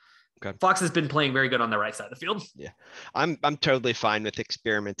 Fox has been playing very good on the right side of the field. Yeah. I'm totally fine with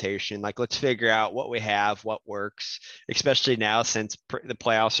experimentation. Like, let's figure out what we have, what works, especially now since the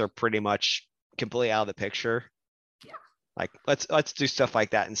playoffs are pretty much completely out of the picture. Yeah. Like, let's do stuff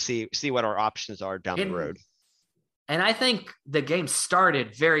like that and see what our options are down the road. And I think the game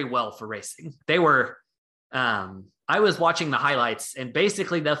started very well for Racing. They were, I was watching the highlights, and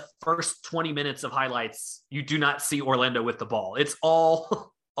basically the first 20 minutes of highlights, you do not see Orlando with the ball. It's all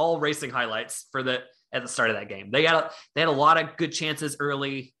Racing highlights at the start of that game. They had a lot of good chances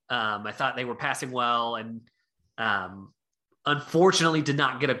early. I thought they were passing well, and unfortunately did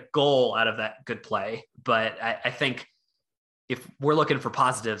not get a goal out of that good play. But I think if we're looking for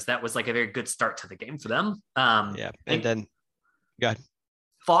positives, that was like a very good start to the game for them. And then go ahead.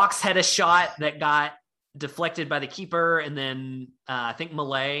 Fox had a shot that got deflected by the keeper, and then I think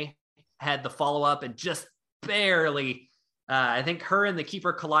Malay had the follow-up and just barely I think her and the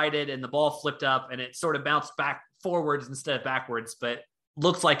keeper collided and the ball flipped up and it sort of bounced back forwards instead of backwards, but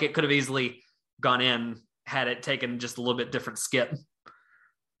looks like it could have easily gone in had it taken just a little bit different skip.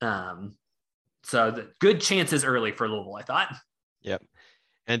 So the good chances early for Louisville, I thought. Yep.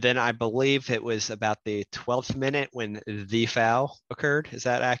 And then I believe it was about the 12th minute when the foul occurred. Is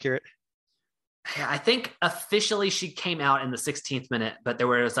that accurate? I think officially she came out in the 16th minute, but there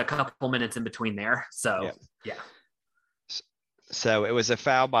was a couple minutes in between there. So, yeah. So it was a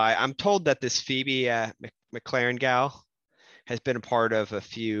foul by, I'm told that this Phoebe McLaren gal has been a part of a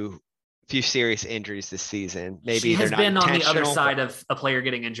few serious injuries this season. Maybe she has they're not been on the other side but, of a player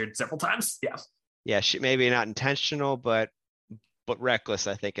getting injured several times. Yeah. Yeah. She maybe not intentional, but reckless,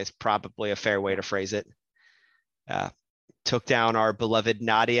 I think is probably a fair way to phrase it. Took down our beloved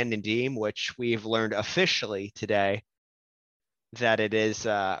Nadia Nadim, which we've learned officially today that it is,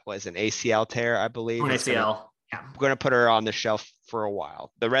 was an ACL tear, I believe. An ACL. I'm going to put her on the shelf for a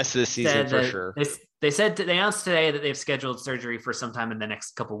while. The rest of the season for sure. They announced today that they've scheduled surgery for sometime in the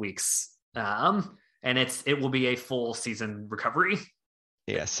next couple of weeks. And it will be a full season recovery.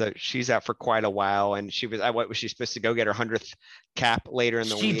 Yeah, so she's out for quite a while, and what was she supposed to go get her 100th cap later in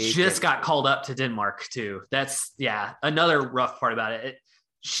the week? She just got called up to Denmark too. That's another rough part about it.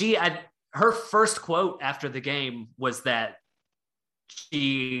 Her first quote after the game was that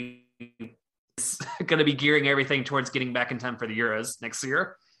she is going to be gearing everything towards getting back in time for the Euros next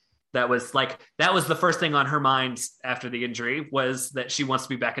year. That was the first thing on her mind after the injury, was that she wants to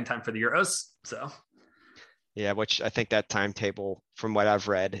be back in time for the Euros. So. Yeah, which I think that timetable, from what I've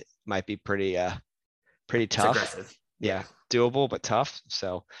read, might be pretty tough. It's aggressive. Yeah, doable but tough.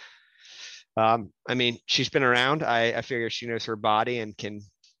 So, I mean, she's been around. I figure she knows her body and can.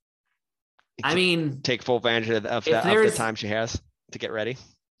 Take full advantage of the time she has to get ready.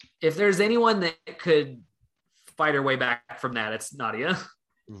 If there's anyone that could fight her way back from that, it's Nadia.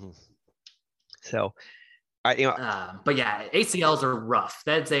 Mm-hmm. So, but yeah, ACLs are rough.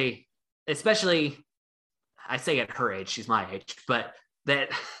 Especially. I say at her age, she's my age, but that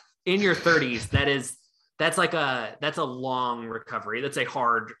in your 30s, that's a long recovery. That's a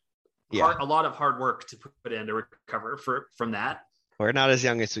a lot of hard work to put in to recover from that. We're not as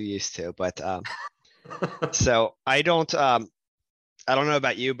young as we used to, but so I don't know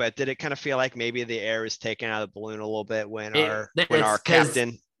about you, but did it kind of feel like maybe the air was taken out of the balloon a little bit when our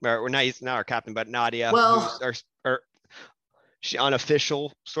captain, or not our captain, but Nadia, who's our she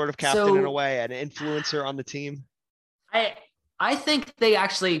unofficial sort of captain in a way, an influencer on the team? I think they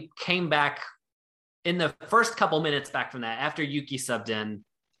actually came back in the first couple minutes back from that after Yuki subbed in.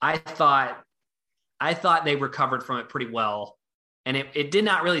 I thought they recovered from it pretty well, and it did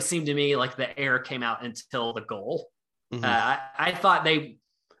not really seem to me like the air came out until the goal. Mm-hmm. I thought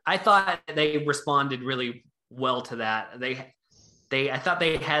they responded really well to that. I thought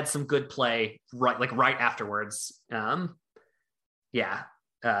they had some good play right afterwards.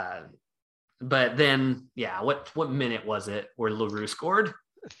 But then, what minute was it where LaRue scored?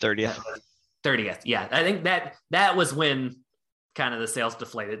 30th. 30th. Yeah. I think that was when kind of the sails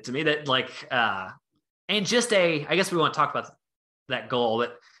deflated to me, that and just I guess we want to talk about that goal,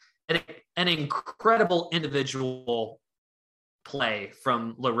 that an incredible individual play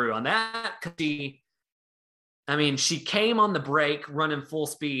from LaRue on that. She came on the break running full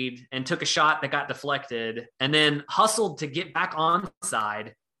speed and took a shot that got deflected and then hustled to get back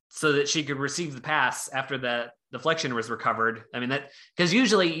onside so that she could receive the pass after the deflection was recovered. Because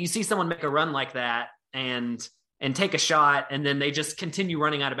usually you see someone make a run like that and take a shot and then they just continue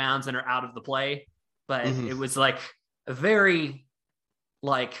running out of bounds and are out of the play. But It was very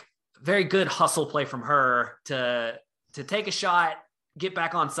very good hustle play from her to take a shot, get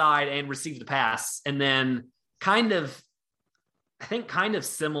back on side, and receive the pass. And then kind of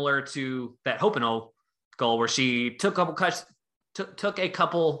similar to that Hopino goal where she took a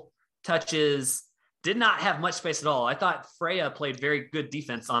couple touches, did not have much space at all. I thought Freya played very good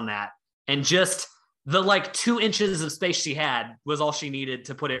defense on that. And just the 2 inches of space she had was all she needed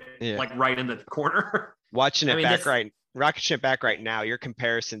to put it right in the corner. Watching it back right now, your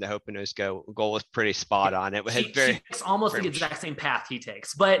comparison to Hopino's goal was pretty spot on. She takes almost the exact same path he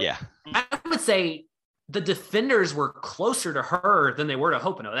takes. But yeah, I would say the defenders were closer to her than they were to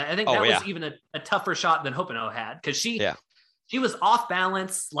Hopino. I think that was even a tougher shot than Hopino had, because she was off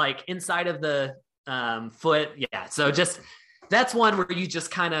balance, inside of the foot. Yeah. So just, that's one where you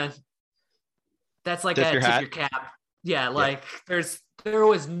just kind of, that's like tip your cap. Yeah. There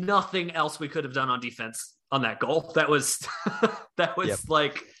was nothing else we could have done on defense on that goal. That was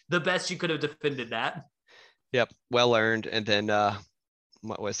the best you could have defended that. Yep. Well earned. And then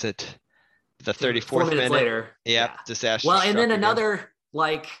what was it? The 34th minute later. Yep. Disaster. Well, and then another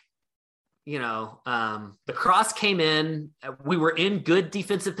the cross came in. We were in good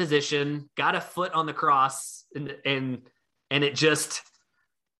defensive position, got a foot on the cross, and it just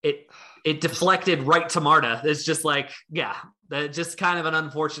it deflected right to Marta. It's just just kind of an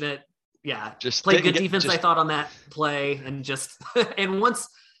unfortunate. Yeah, just played good defense. I thought on that play, and just and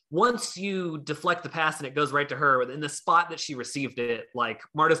once you deflect the pass and it goes right to her in the spot that she received it,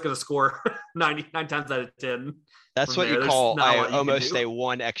 Marta's going to score 99 times out of 10. That's what you call almost a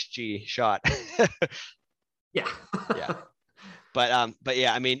 1 XG shot. Yeah. Yeah. But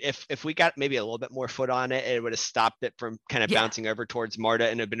yeah, I mean, if we got maybe a little bit more foot on it, it would have stopped it from kind of bouncing over towards Marta,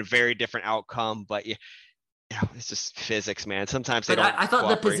 and it'd been a very different outcome. But it's just physics, man. Sometimes they don't. I thought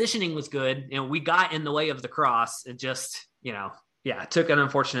the positioning was good. We got in the way of the cross. It just, took an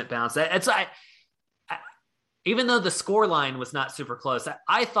unfortunate bounce. Even though the score line was not super close,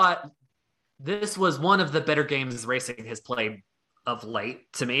 I thought this was one of the better games Racing has played of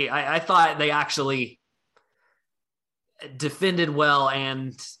late to me. I thought they actually defended well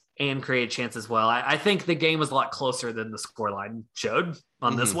and created chances well. I think the game was a lot closer than the scoreline showed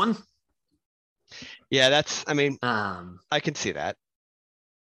on this one. Yeah, I can see that.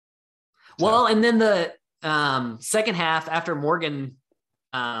 Well, and then the second half, after Morgan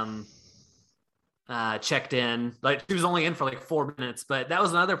checked in, she was only in for 4 minutes, but that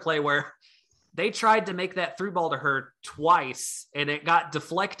was another play where they tried to make that through ball to her twice, and it got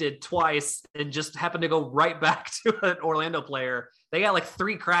deflected twice and just happened to go right back to an Orlando player. They got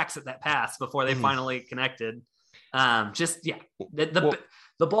 3 cracks at that pass before they finally connected. The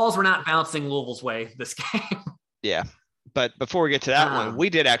balls were not bouncing Louisville's way this game. Yeah. But before we get to that one, we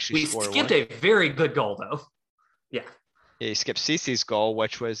did actually score one. We skipped a very good goal, though. Yeah. You skipped Cece's goal,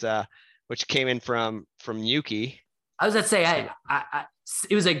 which came in from Yuki. I was going to say,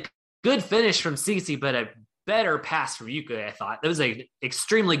 it was a good finish from Cece, but a better pass from Yuki, I thought. It was an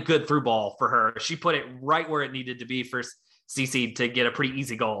extremely good through ball for her. She put it right where it needed to be for Cece to get a pretty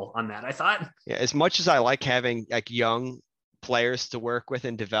easy goal on that, I thought. Yeah, as much as I like having young players to work with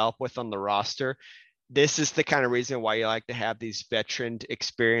and develop with on the roster, this is the kind of reason why you like to have these veteran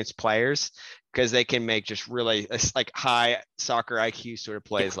experienced players, because they can make just really high soccer IQ sort of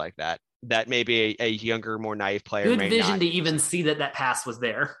plays like that maybe a younger, more naive player good vision to even see that pass was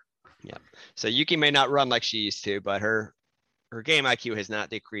there. Yeah. So Yuki may not run like she used to, but her game IQ has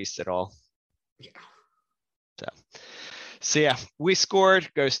not decreased at all. Yeah. So yeah, we scored,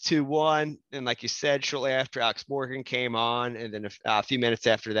 goes 2-1. And like you said, shortly after, Alex Morgan came on. And then a few minutes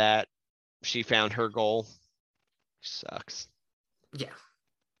after that, she found her goal. Sucks. Yeah.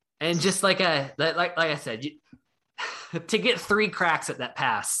 And just like I said, to get 3 cracks at that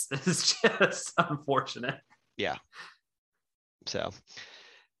pass is just unfortunate. Yeah. So,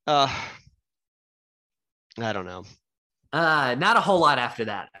 I don't know. Not a whole lot after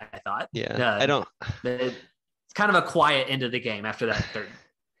that, I thought. Yeah. I don't. It's kind of a quiet end of the game after that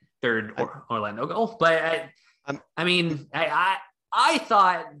third Orlando goal. But I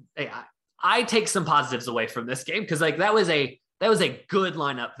thought I take some positives away from this game, because that was a good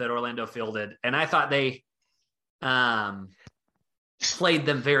lineup that Orlando fielded, and I thought they played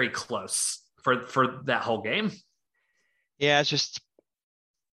them very close for that whole game. Yeah, it's just,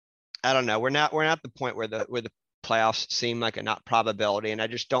 I don't know. We're not at the point where the playoffs seem like a not probability, and I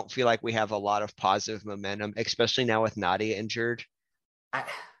just don't feel like we have a lot of positive momentum, especially now with Nadia injured.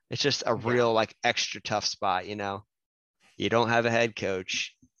 It's just a real extra tough spot. You don't have a head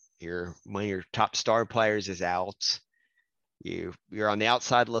coach. One of your top star players is out. You're on the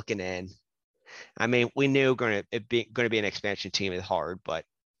outside looking in. I mean, we knew going to be an expansion team is hard, but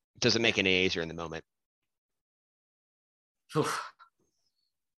it doesn't make any easier in the moment. Oof.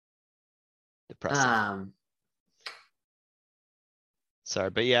 Depressing. Sorry,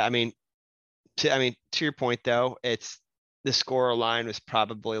 but yeah, I mean, to your point though, it's the score line was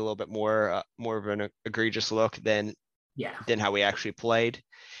probably a little bit more of an egregious look than how we actually played,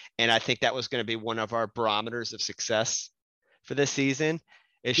 and I think that was going to be one of our barometers of success for this season.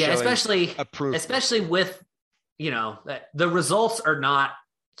 Especially with the results are not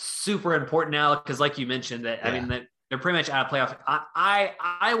super important now because, like you mentioned, that I mean that they're pretty much out of playoff.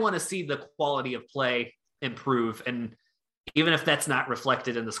 I want to see the quality of play improve, and even if that's not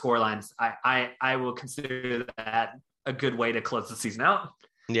reflected in the score lines, I will consider that a good way to close the season out.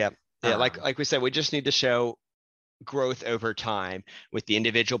 Yeah. Like we said, we just need to show growth over time with the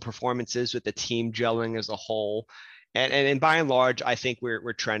individual performances, with the team gelling as a whole. And by and large, I think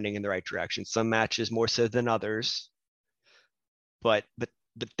we're trending in the right direction. Some matches more so than others, but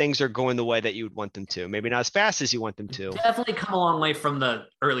things are going the way that you would want them to. Maybe not as fast as you want them to. Definitely come a long way from the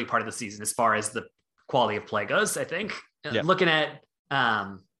early part of the season as far as the quality of play goes, I think. Looking at,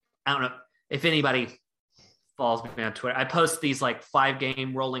 I don't know if anybody follows me on Twitter. I post these like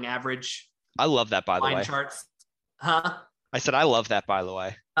 5-game rolling average. I love that, by the way. Charts. Huh? I said I love that, by the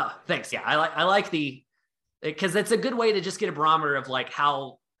way. Oh, thanks. Yeah, I like because it's a good way to just get a barometer of like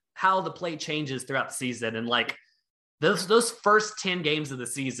how the play changes throughout the season. And like those first 10 games of the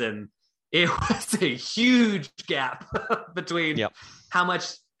season, it was a huge gap between how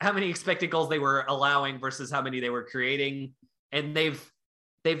many expected goals they were allowing versus how many they were creating. And they've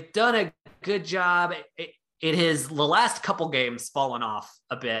done a good job. It has the last couple games fallen off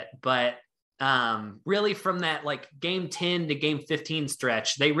a bit, but really from that like game 10 to game 15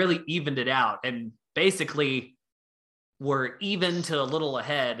 stretch, they really evened it out and basically were even to a little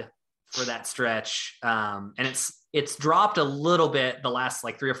ahead for that stretch. And it's dropped a little bit the last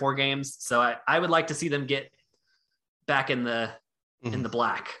like 3 or 4 games. So I would like to see them get back in the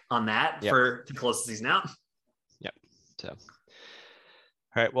black on that to close the season out. Yep. So, all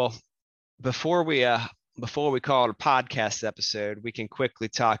right. Well, before we call it a podcast episode, we can quickly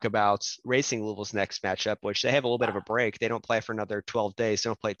talk about Racing Louisville's next matchup, which they have a little bit of a break. They don't play for another 12 days. They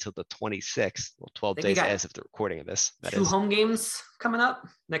don't play till the 26th. Well, 12 days as of the recording of this. Two home games coming up,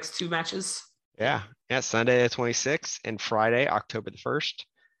 next 2 matches. Yeah. Sunday the 26th and Friday, October the 1st.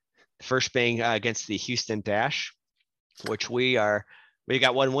 The first being against the Houston Dash, which we got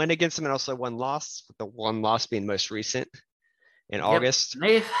 1 win against them and also 1 loss, with the 1 loss being most recent in August.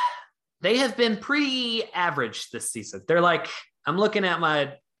 They have been pretty average this season. They're like, I'm looking at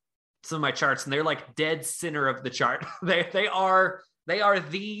some of my charts and they're like dead center of the chart. They are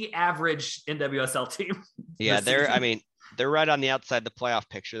the average NWSL team. Yeah, they're right on the outside of the playoff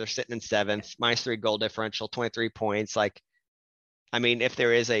picture. They're sitting in 7th, -3 goal differential, 23 points. Like, I mean, if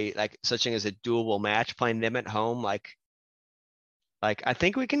there is such thing as a doable match playing them at home, like I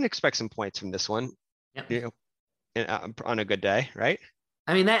think we can expect some points from this one. Yep. On a good day, right?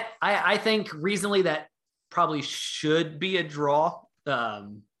 I mean, that I think reasonably that probably should be a draw.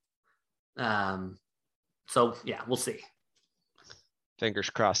 So yeah, we'll see. Fingers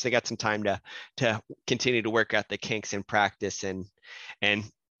crossed. They got some time to continue to work out the kinks in practice and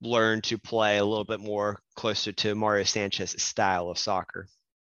learn to play a little bit more closer to Mario Sanchez's style of soccer.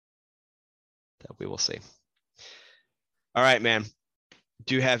 That we will see. All right, man.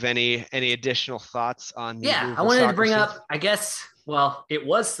 Do you have any additional thoughts on? I wanted to bring up, I guess. Well, it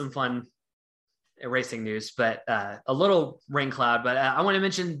was some fun racing news, but a little rain cloud. But I want to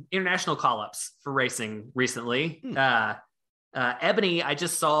mention international call-ups for racing recently. Ebony, I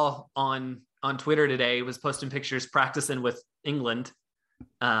just saw on Twitter today, was posting pictures practicing with England.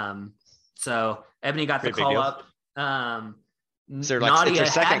 So Ebony got the call up. Nadia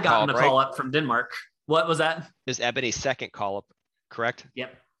had gotten the call up from Denmark. What was that? Is Ebony's second call up correct?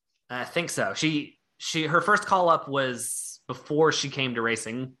 Yep, I think so. Her first call up was before she came to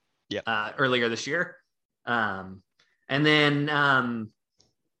racing earlier this year. And then kind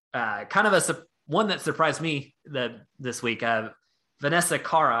of one that surprised me this week, Vanessa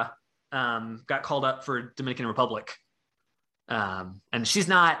Cara got called up for Dominican Republic. And she's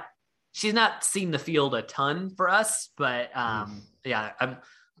not seen the field a ton for us, but I'm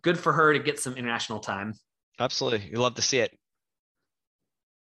good for her to get some international time. Absolutely. You love to see it.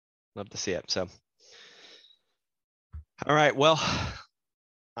 So, all right. Well,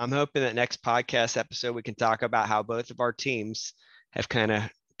 I'm hoping that next podcast episode, we can talk about how both of our teams have kind of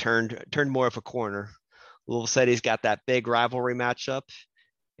turned more of a corner. Louisville City's got that big rivalry matchup,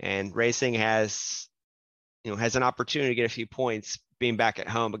 and Racing has an opportunity to get a few points being back at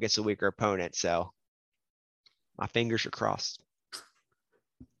home against a weaker opponent. So my fingers are crossed.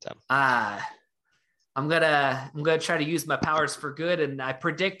 So I'm gonna try to use my powers for good, and I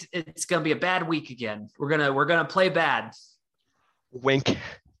predict it's gonna be a bad week again. We're gonna play bad. Wink.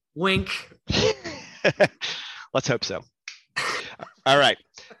 Let's hope so. All right.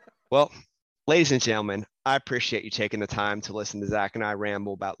 Well, ladies and gentlemen, I appreciate you taking the time to listen to Zach and I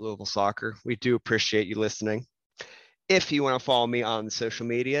ramble about Louisville soccer. We do appreciate you listening. If you want to follow me on the social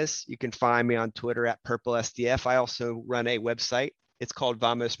medias, you can find me on Twitter at PurpleSDF. I also run a website. It's called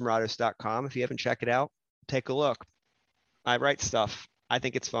VamosMorados.com. If you haven't checked it out, take a look. I write stuff. I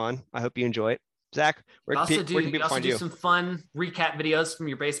think it's fun. I hope you enjoy it. Zach, where can people find you? Some fun recap videos from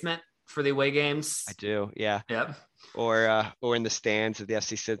your basement for the away games. I do, yeah. Yep. Or in the stands of the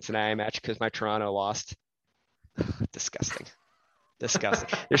FC Cincinnati match because my Toronto lost. Disgusting.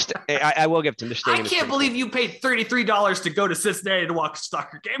 I will give them. They're staying. I can't believe you paid $33 to go to Cincinnati to watch a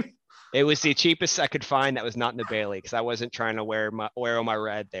soccer game. It was the cheapest I could find that was not in the Bailey because I wasn't trying to wear my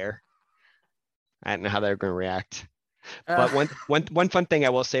red there. I didn't know how they were going to react. But one fun thing I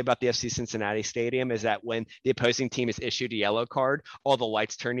will say about the FC Cincinnati Stadium is that when the opposing team is issued a yellow card, all the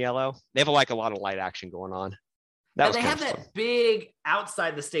lights turn yellow. They have a lot of light action going on. They have that big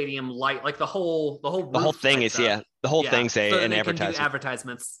outside the stadium light, like the whole thing is the whole thing's an advertisement.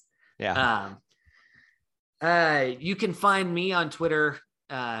 Advertisements. Yeah. You can find me on Twitter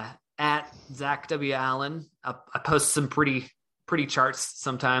at Zach W. Allen. I post some pretty charts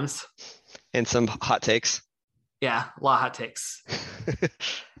sometimes. And some hot takes. Yeah, a lot of hot takes.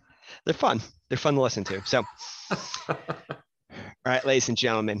 They're fun. They're fun to listen to. So, all right, ladies and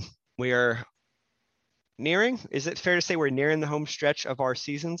gentlemen, we are nearing. Is it fair to say we're nearing the home stretch of our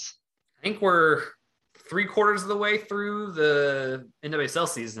seasons? I think we're 3/4 of the way through the NWSL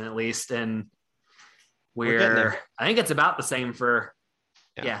season, at least, and we're I think it's about the same for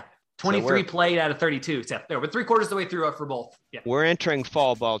 23 played out of 32. So we're 3/4 of the way through for both. Yeah, we're entering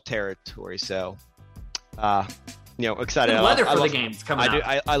fall ball territory, so excited. Good weather for the games coming up.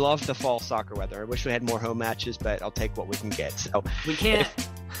 I love the fall soccer weather. I wish we had more home matches, but I'll take what we can get. So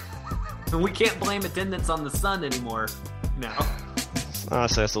we can't blame attendance on the sun anymore. No.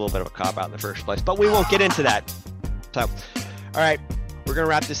 So it's a little bit of a cop out in the first place, but we won't get into that. So, all right, we're going to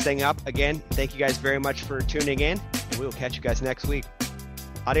wrap this thing up. Again, thank you guys very much for tuning in, and we will catch you guys next week.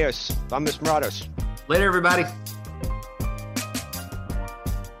 Adios. Vamos Morados. Later, everybody.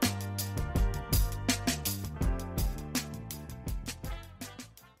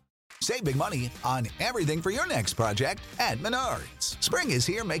 Save big money on everything for your next project at Menards. Spring is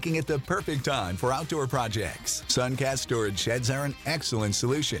here, making it the perfect time for outdoor projects. Suncast storage sheds are an excellent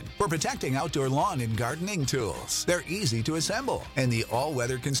solution for protecting outdoor lawn and gardening tools. They're easy to assemble, and the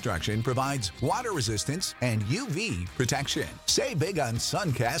all-weather construction provides water resistance and UV protection. Save big on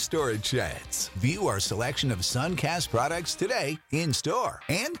Suncast storage sheds. View our selection of Suncast products today in store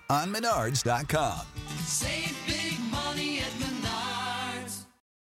and on Menards.com. Save